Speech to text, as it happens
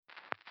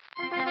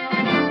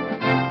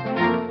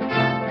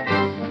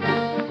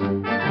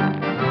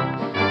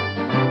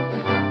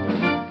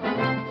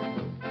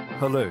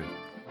Hello,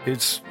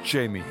 it's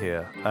Jamie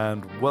here,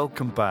 and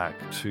welcome back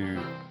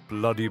to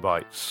Bloody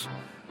Bites,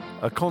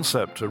 a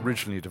concept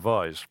originally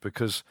devised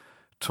because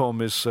Tom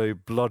is so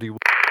bloody...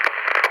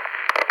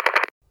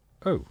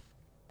 Oh,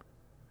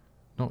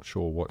 not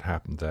sure what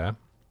happened there.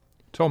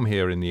 Tom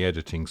here in the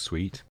editing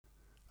suite.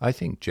 I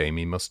think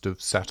Jamie must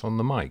have sat on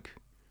the mic.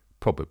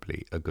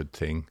 Probably a good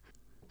thing.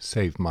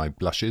 Saved my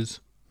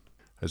blushes,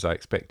 as I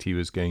expect he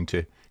was going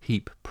to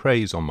heap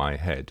praise on my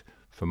head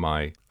for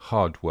my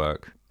hard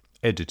work,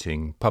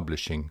 editing,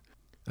 publishing,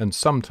 and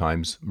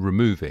sometimes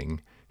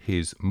removing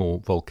his more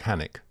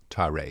volcanic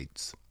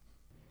tirades.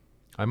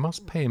 I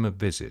must pay him a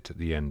visit at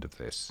the end of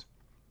this.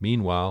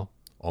 Meanwhile,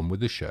 on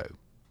with the show.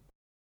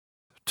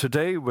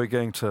 Today we're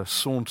going to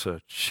saunter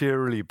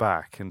cheerily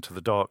back into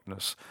the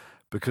darkness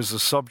because the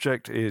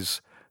subject is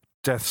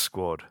Death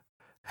Squad.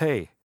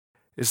 Hey,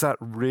 is that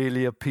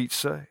really a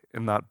pizza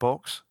in that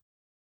box?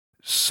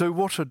 So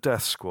what are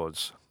death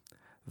squads?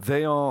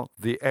 They are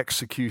the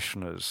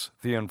executioners,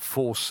 the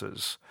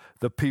enforcers,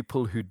 the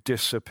people who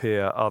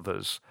disappear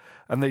others,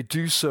 and they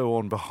do so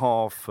on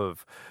behalf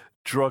of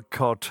drug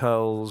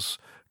cartels,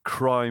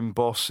 crime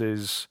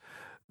bosses,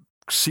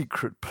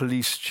 secret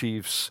police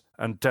chiefs,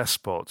 and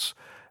despots.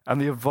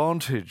 And the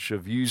advantage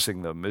of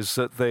using them is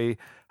that they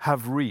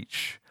have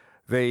reach.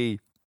 They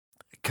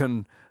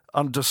can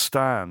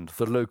understand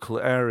the local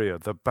area,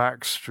 the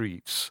back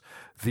streets,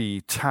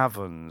 the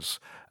taverns,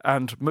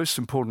 and most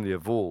importantly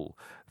of all,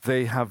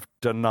 they have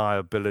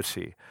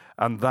deniability.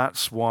 And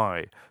that's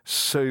why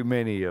so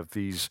many of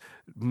these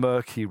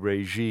murky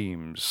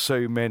regimes,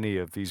 so many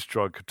of these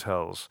drug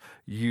cartels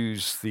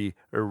use the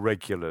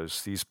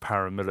irregulars, these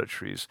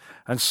paramilitaries.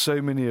 And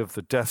so many of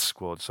the death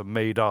squads are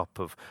made up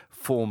of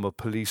former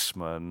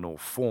policemen or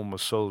former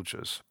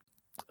soldiers.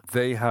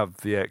 They have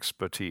the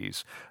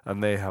expertise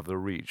and they have the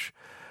reach.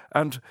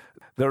 And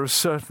there are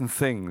certain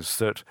things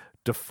that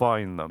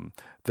define them,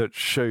 that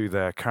show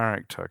their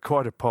character,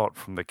 quite apart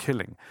from the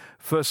killing.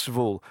 First of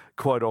all,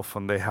 quite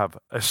often they have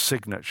a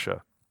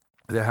signature.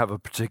 They have a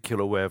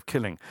particular way of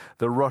killing.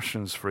 The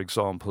Russians, for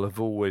example, have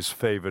always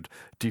favored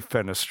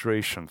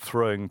defenestration,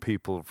 throwing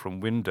people from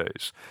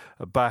windows.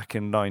 Back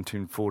in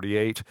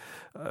 1948,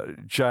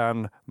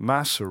 Jan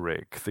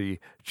Masaryk, the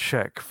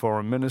Czech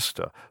foreign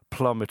minister,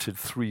 plummeted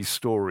 3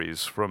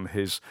 stories from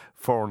his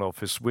Foreign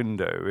Office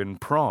window in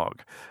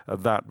Prague.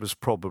 That was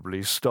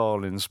probably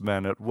Stalin's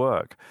men at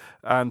work.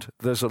 And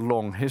there's a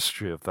long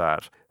history of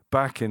that.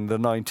 Back in the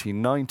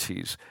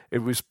 1990s, it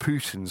was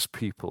Putin's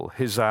people,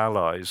 his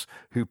allies,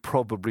 who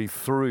probably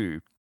threw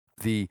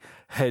the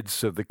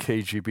heads of the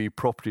KGB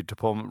property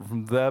department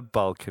from their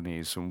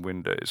balconies and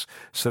windows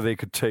so they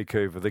could take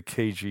over the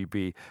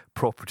KGB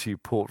property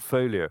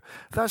portfolio.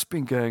 That's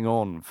been going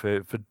on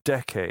for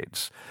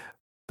decades.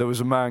 There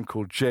was a man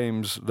called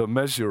James Le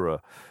Mesurier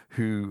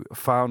who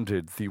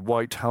founded the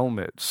White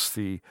Helmets,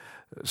 the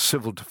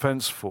civil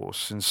defense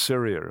force in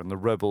Syria and the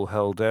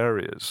rebel-held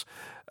areas.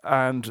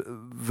 And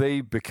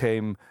they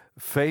became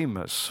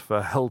famous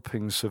for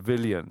helping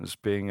civilians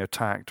being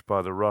attacked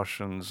by the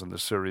Russians and the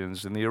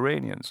Syrians and the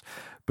Iranians.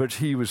 But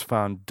he was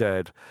found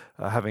dead,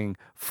 having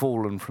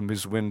fallen from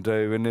his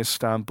window in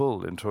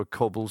Istanbul into a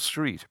cobbled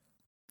street.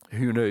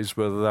 Who knows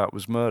whether that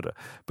was murder?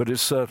 But it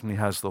certainly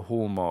has the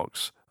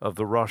hallmarks of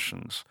the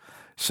Russians.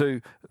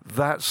 So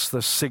that's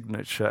the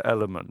signature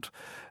element.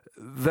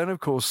 Then, of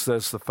course,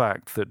 there's the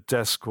fact that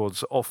death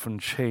squads often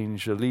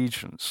change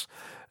allegiance.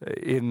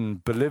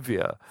 In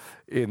Bolivia,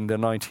 in the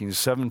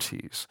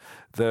 1970s,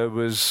 there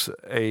was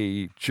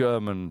a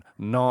German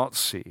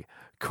Nazi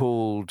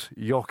called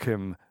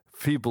Joachim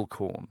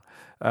Fiebelkorn,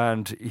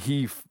 and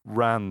he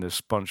ran this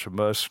bunch of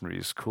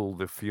mercenaries called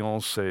the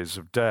Fiancés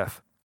of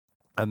Death,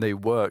 and they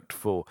worked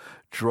for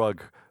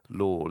drug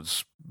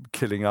lords,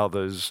 killing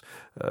others,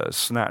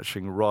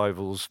 snatching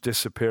rivals,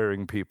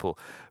 disappearing people.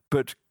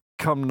 But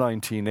come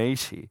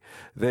 1980,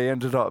 they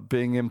ended up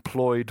being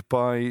employed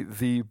by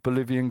the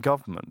Bolivian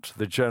government,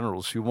 the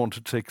generals who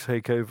wanted to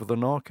take over the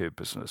narco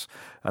business.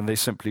 And they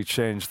simply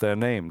changed their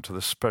name to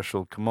the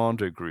Special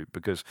Commando Group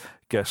because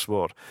guess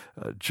what?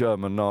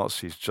 German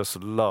Nazis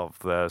just love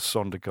their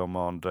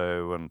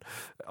Sonderkommando and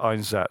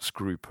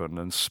Einsatzgruppen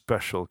and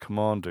Special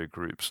Commando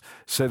groups.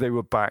 So they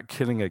were back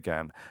killing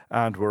again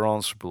and were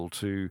answerable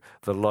to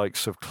the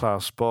likes of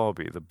Klaus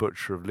Barbie, the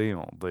Butcher of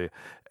Lyon, the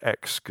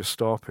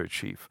ex-Gestapo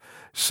chief.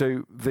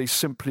 So they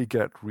simply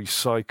get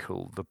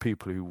recycled, the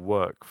people who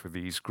work for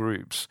these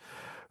groups.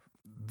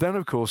 Then,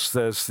 of course,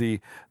 there's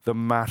the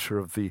matter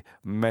of the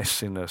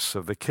messiness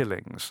of the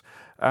killings.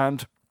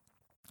 And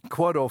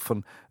quite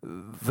often,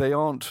 they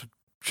aren't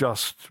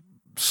just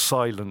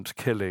silent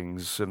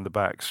killings in the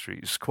back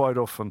streets. Quite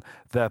often,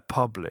 they're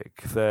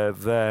public. They're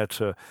there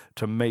to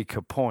make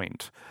a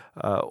point.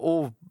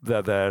 Or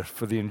they're there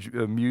for the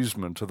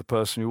amusement of the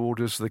person who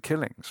orders the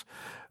killings.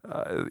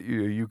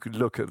 You could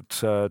look at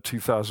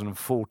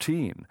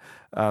 2014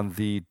 and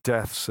the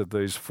deaths of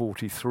those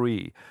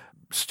 43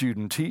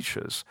 student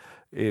teachers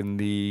in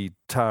the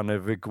town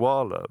of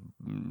Iguala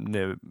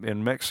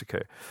in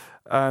Mexico.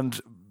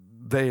 And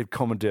they had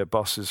commandeered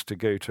buses to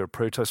go to a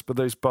protest, but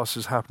those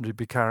buses happened to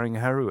be carrying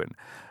heroin.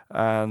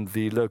 And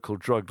the local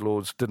drug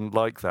lords didn't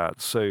like that.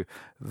 So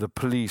the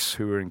police,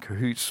 who were in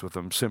cahoots with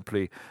them,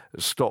 simply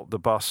stopped the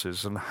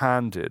buses and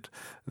handed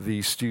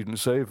the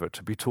students over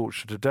to be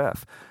tortured to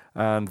death.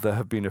 And there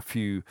have been a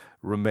few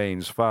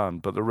remains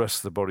found, but the rest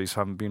of the bodies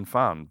haven't been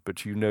found.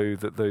 But you know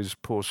that those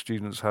poor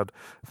students had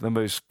the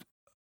most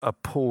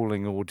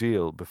appalling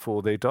ordeal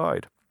before they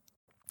died.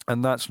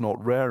 And that's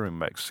not rare in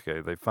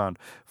Mexico. They found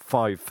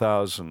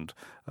 5,000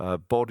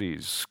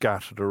 bodies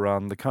scattered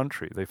around the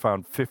country. They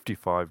found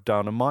 55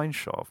 down a mine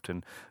shaft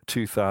in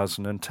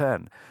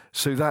 2010.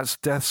 So that's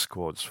death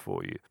squads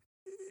for you.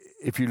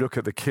 If you look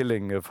at the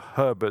killing of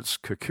Herbert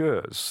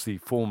Kukurs, the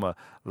former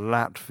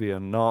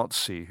Latvian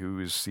Nazi who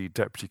was the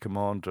deputy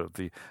commander of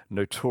the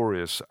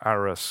notorious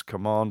Aras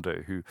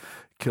Commando, who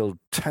killed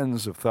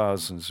tens of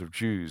thousands of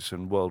Jews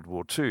in World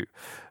War II,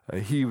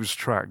 he was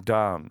tracked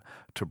down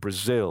to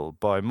Brazil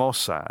by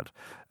Mossad,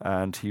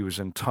 and he was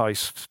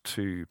enticed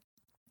to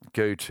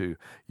go to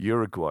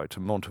Uruguay, to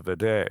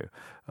Montevideo,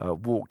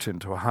 walked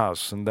into a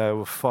house, and there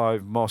were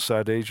 5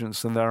 Mossad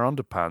agents in their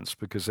underpants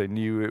because they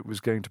knew it was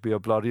going to be a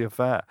bloody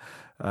affair.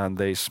 And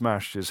they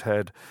smashed his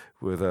head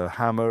with a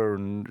hammer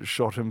and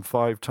shot him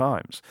 5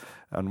 times.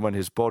 And when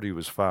his body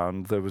was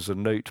found, there was a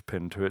note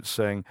pinned to it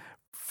saying,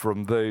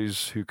 "From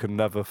those who can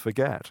never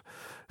forget."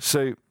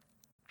 So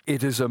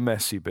it is a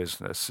messy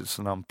business. It's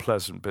an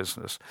unpleasant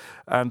business.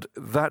 And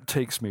that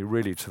takes me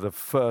really to the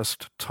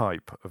first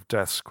type of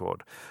death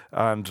squad.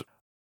 And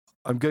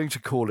I'm going to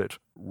call it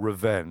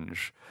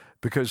revenge,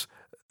 because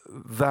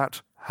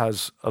that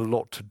has a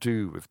lot to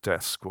do with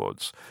death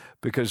squads.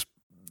 Because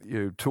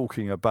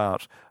talking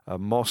about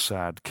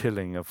Mossad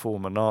killing a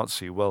former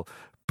Nazi, well,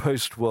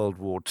 post-World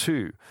War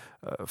II,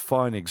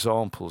 fine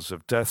examples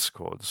of death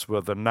squads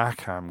were the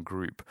Nakam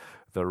group,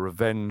 the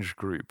Revenge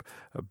group,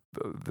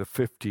 the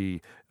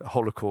 50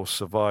 Holocaust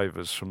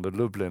survivors from the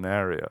Lublin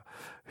area,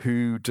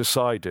 who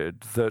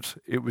decided that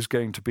it was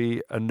going to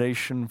be a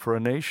nation for a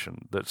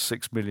nation, that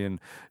 6 million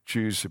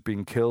Jews had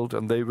been killed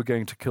and they were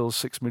going to kill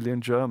 6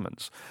 million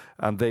Germans.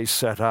 And they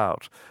set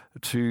out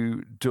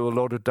to do a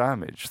lot of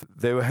damage.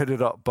 They were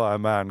headed up by a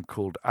man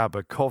called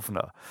Abba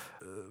Kovner.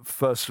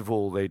 First of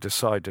all, they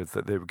decided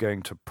that they were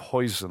going to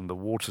poison the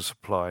water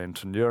supply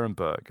into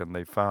Nuremberg, and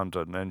they found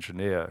an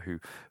engineer who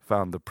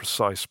found the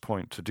precise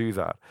point to do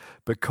that.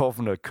 But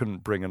Kovner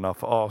couldn't bring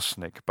enough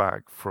arsenic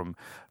back from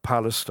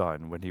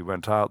Palestine when he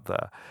went out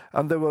there.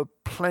 And there were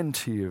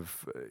plenty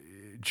of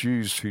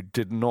Jews who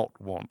did not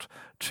want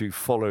to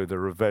follow the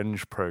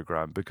revenge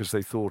program because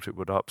they thought it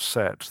would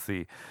upset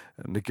the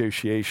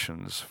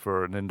negotiations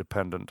for an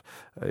independent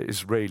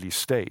Israeli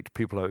state.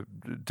 People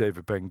like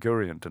David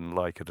Ben-Gurion didn't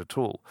like it at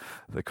all,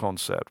 the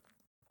concept.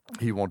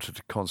 He wanted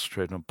to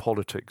concentrate on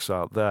politics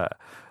out there,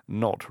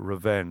 not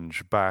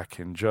revenge back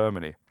in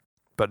Germany.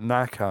 But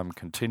Nakam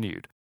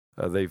continued.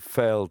 They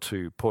failed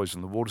to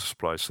poison the water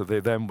supply, so they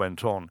then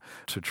went on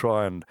to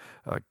try and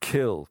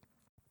kill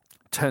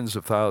tens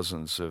of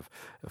thousands of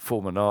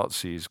former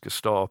Nazis,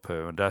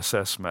 Gestapo and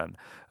SS men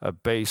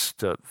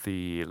based at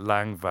the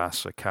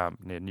Langwasser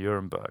camp near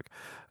Nuremberg.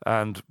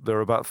 And there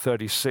are about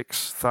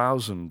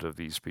 36,000 of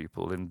these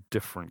people in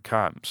different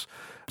camps.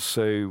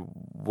 So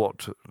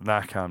what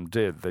Nakam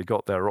did, they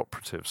got their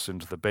operatives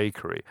into the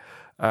bakery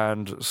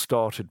and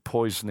started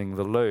poisoning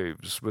the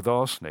loaves with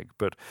arsenic.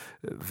 But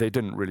they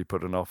didn't really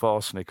put enough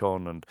arsenic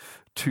on, and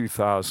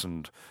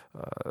 2,000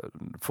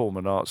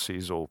 former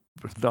Nazis or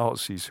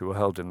Nazis who were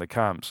held in the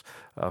camps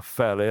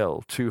fell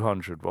ill.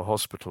 200 were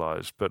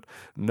hospitalized, but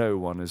no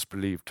one is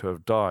believed to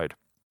have died.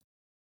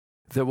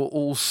 There were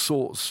all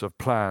sorts of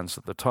plans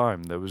at the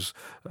time. There was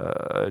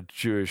a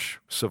Jewish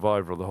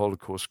survivor of the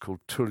Holocaust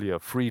called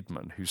Tulia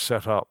Friedman, who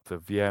set up the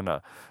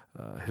Vienna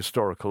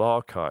Historical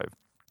Archive.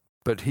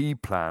 But he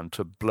planned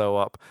to blow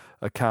up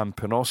a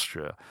camp in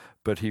Austria,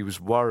 but he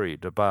was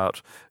worried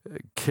about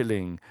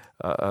killing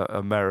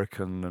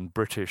American and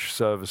British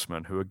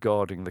servicemen who were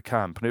guarding the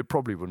camp, and it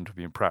probably wouldn't have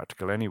been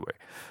practical anyway.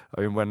 I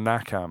mean, when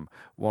Nakam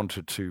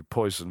wanted to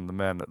poison the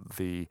men at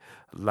the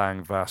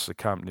Langwasser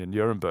camp near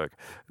Nuremberg,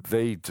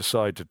 they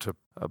decided to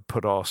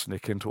put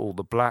arsenic into all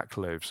the black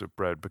loaves of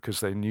bread because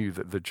they knew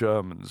that the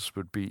Germans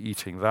would be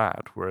eating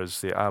that,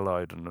 whereas the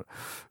Allied and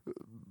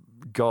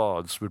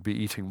guards would be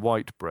eating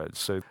white bread.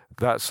 So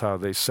that's how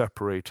they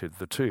separated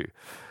the two.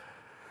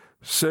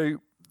 So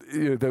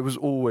there was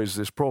always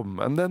this problem.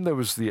 And then there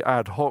was the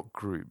ad hoc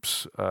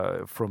groups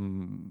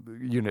from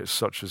units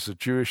such as the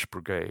Jewish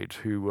Brigade,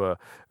 who were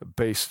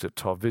based at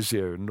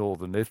Tarvisio in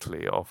northern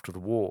Italy after the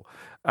war.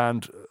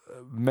 And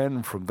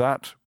men from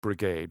that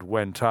brigade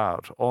went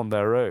out on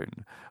their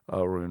own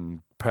or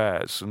in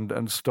pairs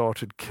and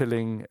started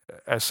killing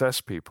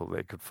SS people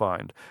they could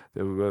find.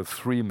 There were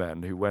 3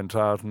 men who went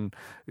out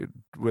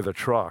with a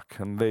truck,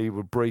 and they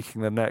were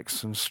breaking their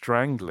necks and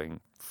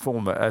strangling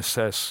former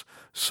SS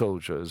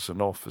soldiers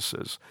and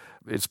officers.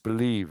 It's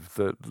believed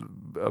that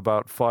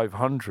about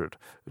 500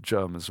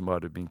 Germans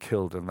might have been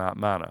killed in that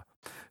manner.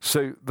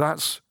 So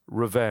that's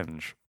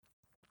revenge.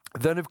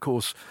 Then, of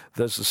course,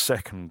 there's the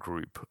second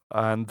group,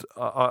 and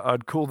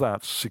I'd call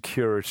that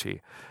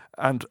security.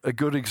 And a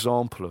good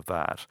example of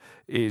that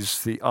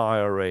is the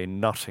IRA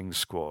Nutting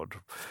Squad.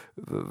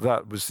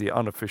 That was the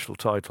unofficial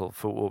title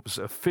for what was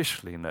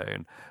officially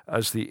known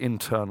as the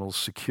Internal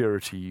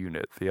Security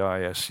Unit, the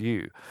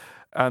ISU.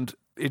 And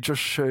it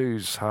just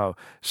shows how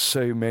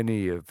so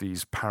many of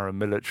these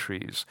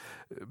paramilitaries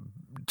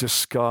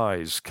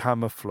disguise,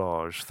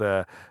 camouflage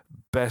their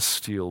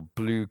bestial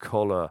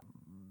blue-collar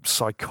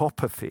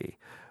psychopathy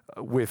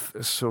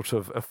with sort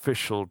of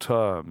official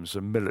terms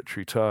and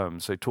military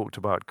terms. They talked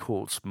about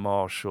courts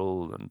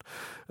martial and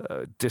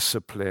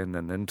discipline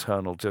and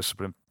internal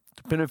discipline.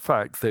 But in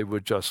fact, they were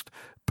just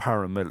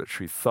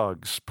paramilitary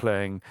thugs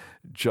playing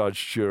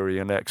judge, jury,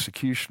 and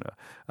executioner.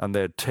 And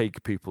they'd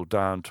take people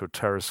down to a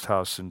terraced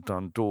house in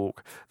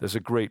Dundalk. There's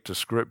a great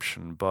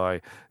description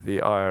by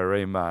the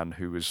IRA man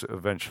who was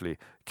eventually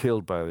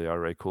killed by the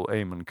IRA called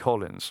Eamon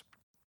Collins,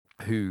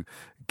 who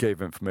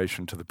gave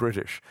information to the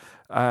British.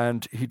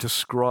 And he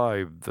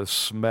described the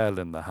smell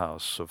in the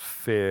house of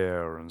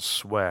fear and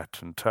sweat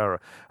and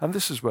terror. And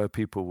this is where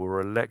people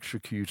were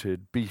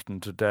electrocuted, beaten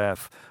to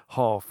death,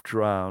 half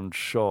drowned,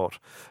 shot.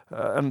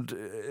 And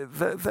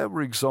there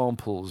were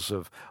examples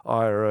of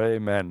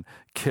IRA men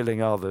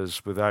killing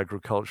others with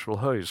agricultural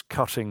hoes,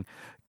 cutting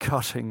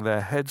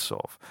their heads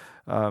off.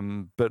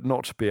 But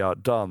not to be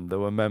outdone, there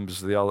were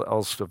members of the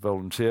Ulster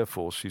Volunteer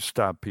Force who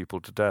stabbed people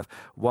to death.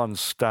 One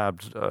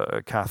stabbed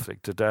a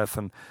Catholic to death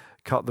and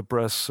cut the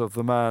breasts of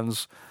the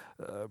man's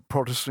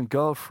Protestant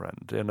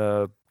girlfriend in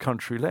a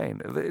country lane.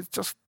 It's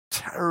just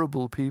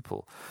terrible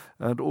people.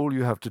 And all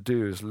you have to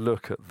do is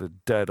look at the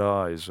dead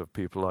eyes of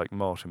people like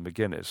Martin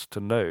McGuinness to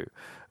know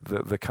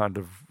the kind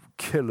of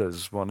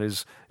killers one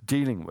is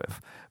dealing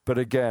with. But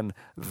again,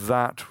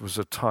 that was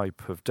a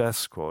type of death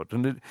squad.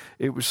 And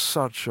it was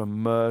such a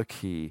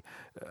murky,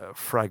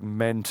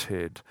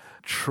 fragmented,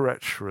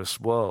 treacherous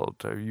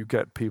world. You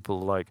get people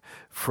like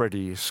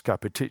Freddie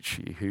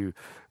Scapitici, who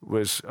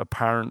was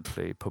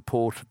apparently,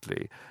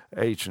 purportedly,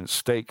 Agent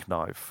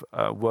Stakeknife,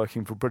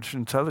 working for British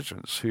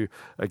intelligence, who,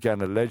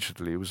 again,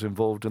 allegedly was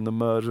involved in the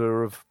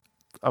murder of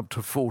up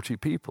to 40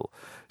 people.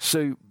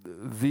 So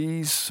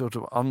these sort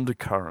of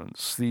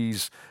undercurrents,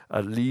 these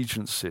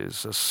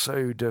allegiances are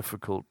so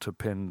difficult to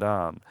pin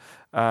down,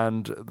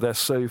 and they're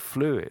so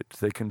fluid.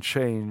 They can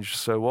change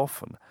so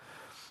often.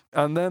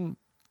 And then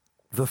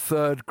the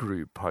third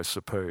group, I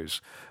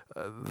suppose,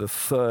 the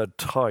third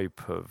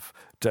type of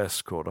death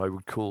squad, I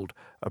would call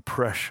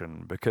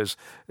oppression, because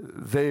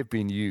they've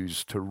been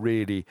used to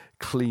really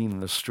clean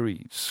the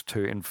streets,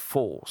 to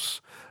enforce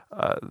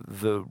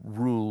the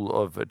rule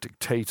of a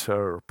dictator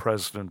or a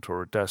president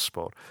or a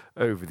despot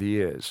over the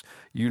years.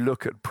 You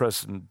look at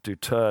President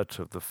Duterte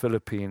of the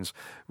Philippines,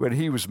 when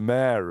he was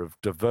mayor of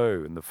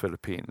Davao in the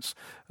Philippines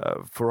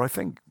for, I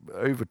think,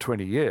 over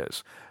 20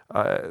 years,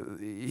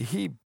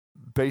 he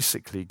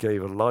basically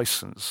gave a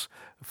license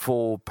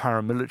for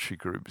paramilitary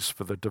groups,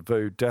 for the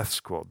Davao Death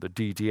Squad, the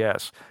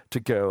DDS, to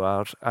go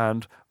out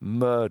and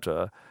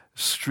murder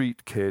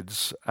street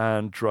kids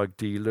and drug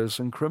dealers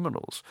and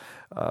criminals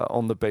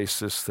on the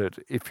basis that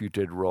if you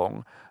did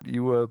wrong,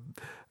 you were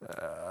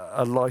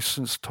a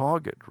licensed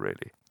target,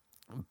 really.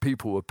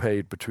 People were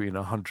paid between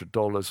 $100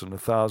 and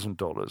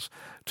 $1,000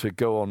 to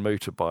go on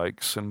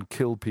motorbikes and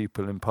kill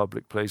people in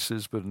public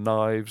places with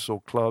knives or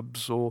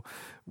clubs or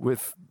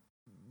with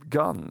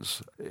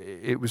guns.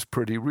 It was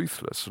pretty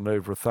ruthless, and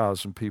over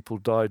 1,000 people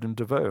died in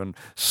Davao, and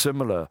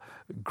similar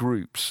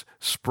groups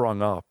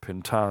sprung up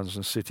in towns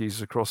and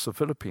cities across the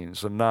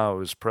Philippines. And now,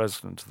 as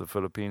president of the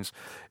Philippines,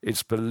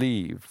 it's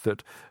believed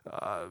that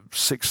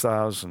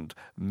 6,000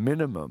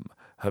 minimum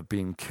have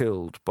been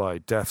killed by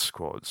death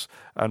squads,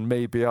 and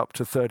maybe up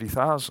to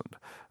 30,000.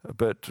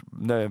 But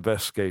no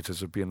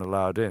investigators have been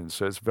allowed in,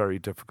 so it's very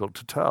difficult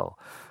to tell.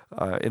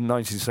 In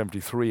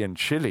 1973 in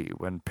Chile,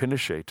 when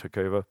Pinochet took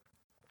over,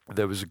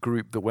 there was a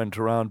group that went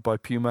around by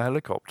Puma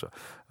helicopter,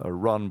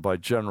 run by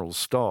General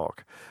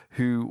Stark,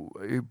 who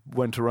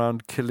went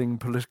around killing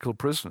political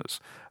prisoners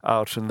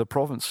out in the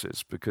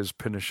provinces because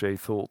Pinochet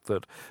thought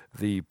that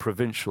the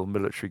provincial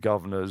military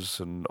governors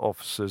and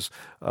officers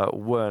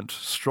weren't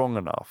strong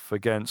enough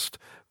against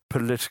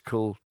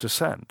political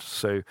dissent.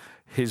 So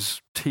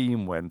his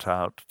team went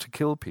out to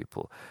kill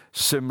people.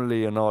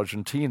 Similarly in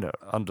Argentina,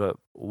 under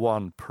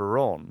Juan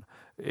Perón,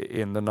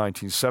 in the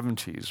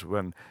 1970s,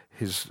 when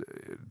his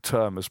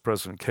term as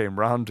president came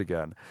round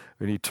again,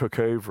 when he took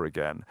over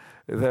again,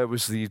 there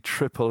was the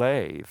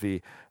AAA,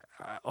 the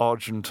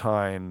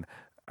Argentine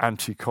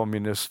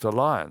Anti-Communist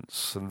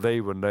Alliance, and they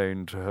were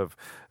known to have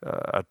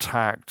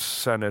attacked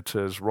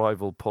senators,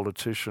 rival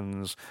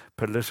politicians,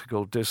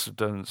 political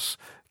dissidents,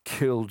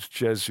 killed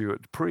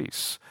Jesuit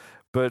priests.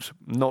 But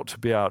not to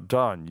be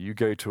outdone, you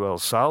go to El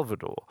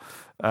Salvador,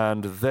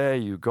 and there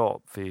you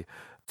got the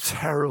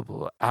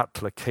terrible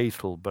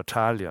Atlacatel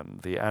battalion,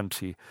 the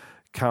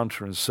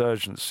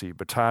anti-counterinsurgency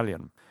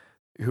battalion,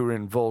 who were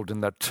involved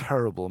in that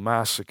terrible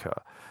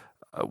massacre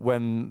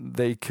when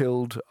they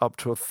killed up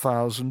to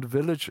 1,000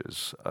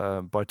 villagers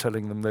by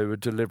telling them they were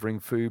delivering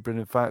food, but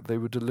in fact they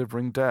were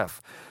delivering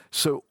death.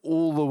 So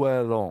all the way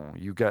along,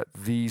 you get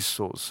these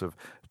sorts of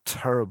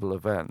terrible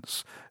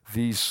events,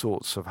 these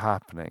sorts of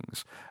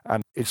happenings,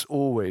 and it's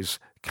always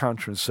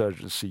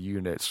counterinsurgency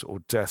units or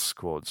death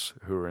squads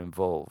who are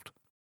involved.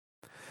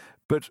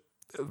 But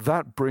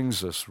that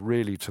brings us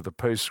really to the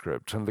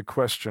postscript and the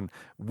question,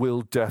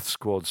 will death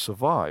squads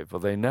survive? Are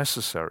they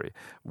necessary?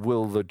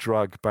 Will the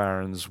drug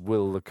barons,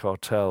 will the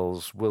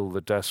cartels, will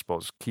the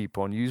despots keep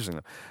on using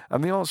them?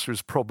 And the answer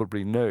is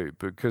probably no,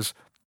 because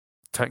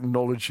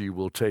technology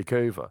will take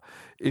over.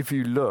 If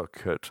you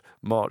look at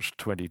March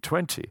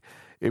 2020,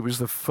 it was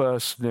the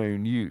first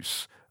known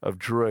use of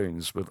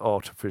drones with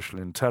artificial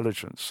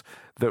intelligence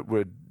that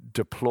were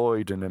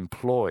deployed and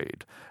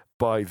employed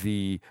by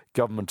the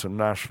Government of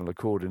National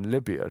Accord in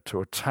Libya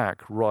to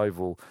attack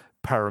rival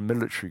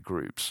paramilitary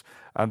groups.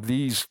 And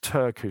these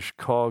Turkish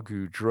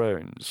Kargu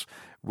drones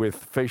with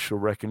facial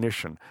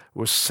recognition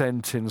were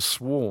sent in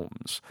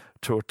swarms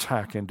to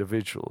attack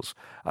individuals.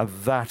 And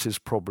that is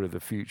probably the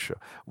future.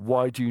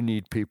 Why do you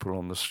need people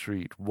on the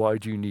street? Why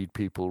do you need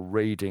people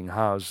raiding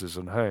houses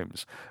and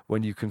homes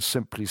when you can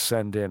simply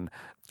send in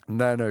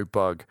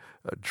nanobug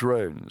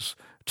drones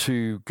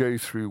to go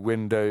through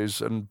windows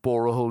and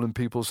bore a hole in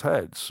people's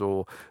heads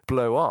or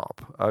blow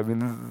up? I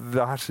mean,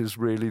 that is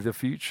really the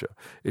future.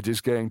 It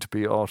is going to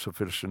be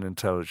artificial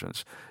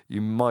intelligence.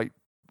 You might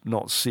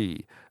not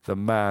see the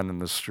man in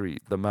the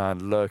street, the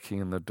man lurking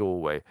in the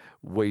doorway,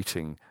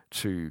 waiting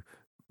to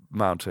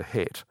mount a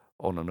hit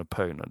on an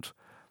opponent.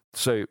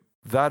 So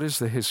that is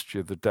the history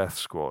of the death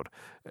squad.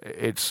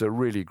 It's a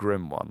really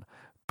grim one,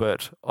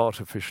 but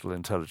artificial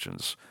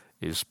intelligence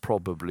is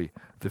probably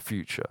the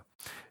future.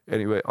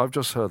 Anyway, I've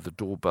just heard the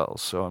doorbell,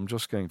 so I'm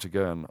just going to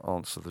go and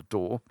answer the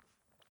door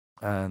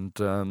and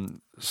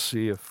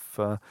see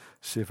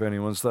if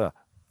anyone's there.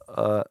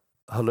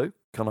 Hello,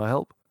 can I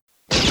help?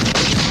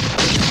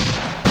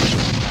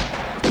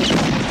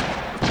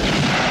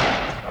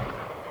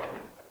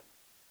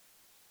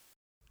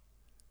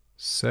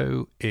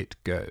 So it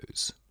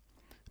goes.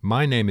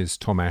 My name is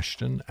Tom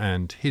Ashton,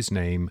 and his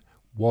name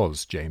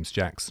was James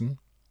Jackson.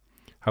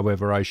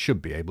 However, I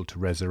should be able to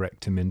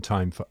resurrect him in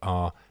time for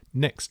our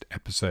next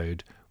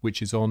episode,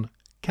 which is on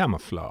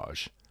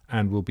camouflage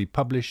and will be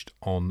published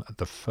on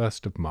the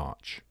 1st of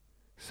March.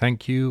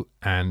 Thank you,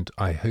 and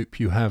I hope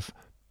you have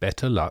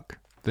better luck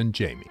than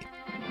Jamie.